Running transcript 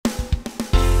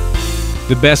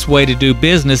The best way to do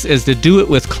business is to do it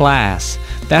with class.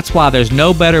 That's why there's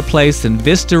no better place than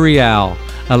Vista Real,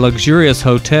 a luxurious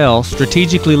hotel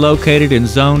strategically located in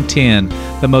Zone 10,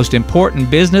 the most important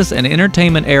business and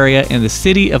entertainment area in the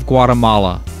city of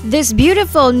Guatemala. This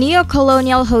beautiful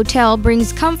neo-colonial hotel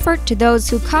brings comfort to those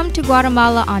who come to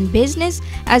Guatemala on business,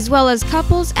 as well as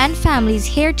couples and families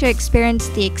here to experience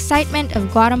the excitement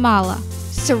of Guatemala.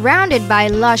 Surrounded by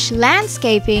lush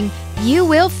landscaping, you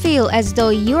will feel as though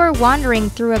you are wandering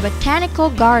through a botanical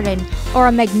garden or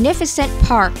a magnificent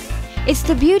park. It's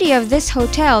the beauty of this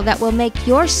hotel that will make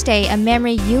your stay a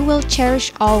memory you will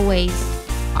cherish always.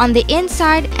 On the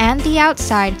inside and the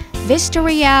outside, Vista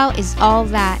Real is all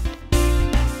that.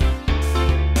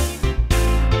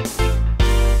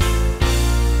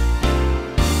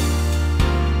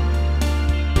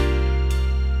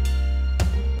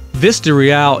 Vista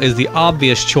Real is the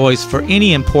obvious choice for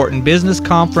any important business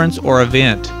conference or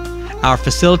event. Our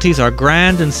facilities are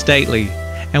grand and stately,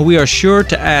 and we are sure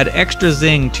to add extra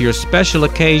zing to your special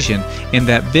occasion in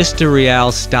that Vista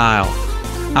Real style.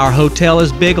 Our hotel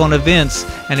is big on events,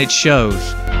 and it shows.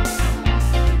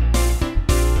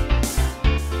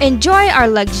 Enjoy our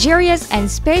luxurious and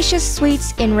spacious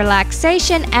suites in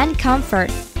relaxation and comfort.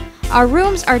 Our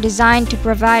rooms are designed to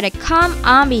provide a calm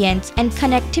ambience and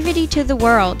connectivity to the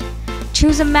world.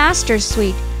 Choose a master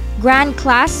suite, grand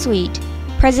class suite,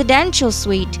 presidential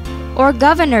suite, or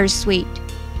governor's suite.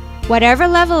 Whatever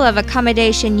level of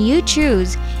accommodation you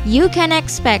choose, you can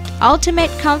expect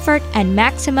ultimate comfort and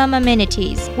maximum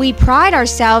amenities. We pride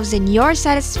ourselves in your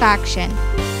satisfaction.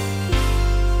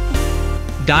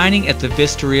 Dining at the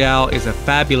Vista Real is a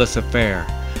fabulous affair.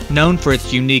 Known for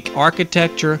its unique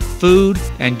architecture, food,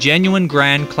 and genuine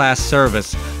grand class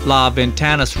service, La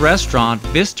Ventanas Restaurant,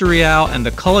 Vista Real, and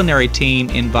the culinary team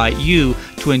invite you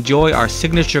to enjoy our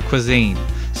signature cuisine,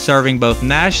 serving both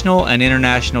national and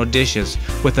international dishes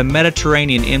with a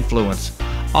Mediterranean influence.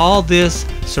 All this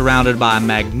surrounded by a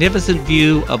magnificent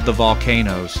view of the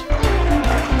volcanoes.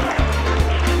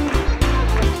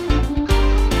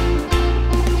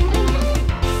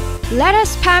 Let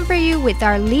us pamper you with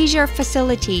our leisure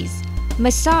facilities: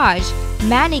 massage,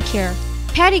 manicure,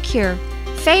 pedicure,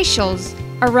 facials,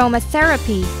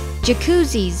 aromatherapy,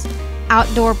 jacuzzis,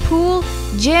 outdoor pool,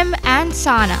 gym, and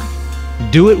sauna.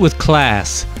 Do it with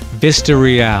class. Vista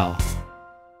Real.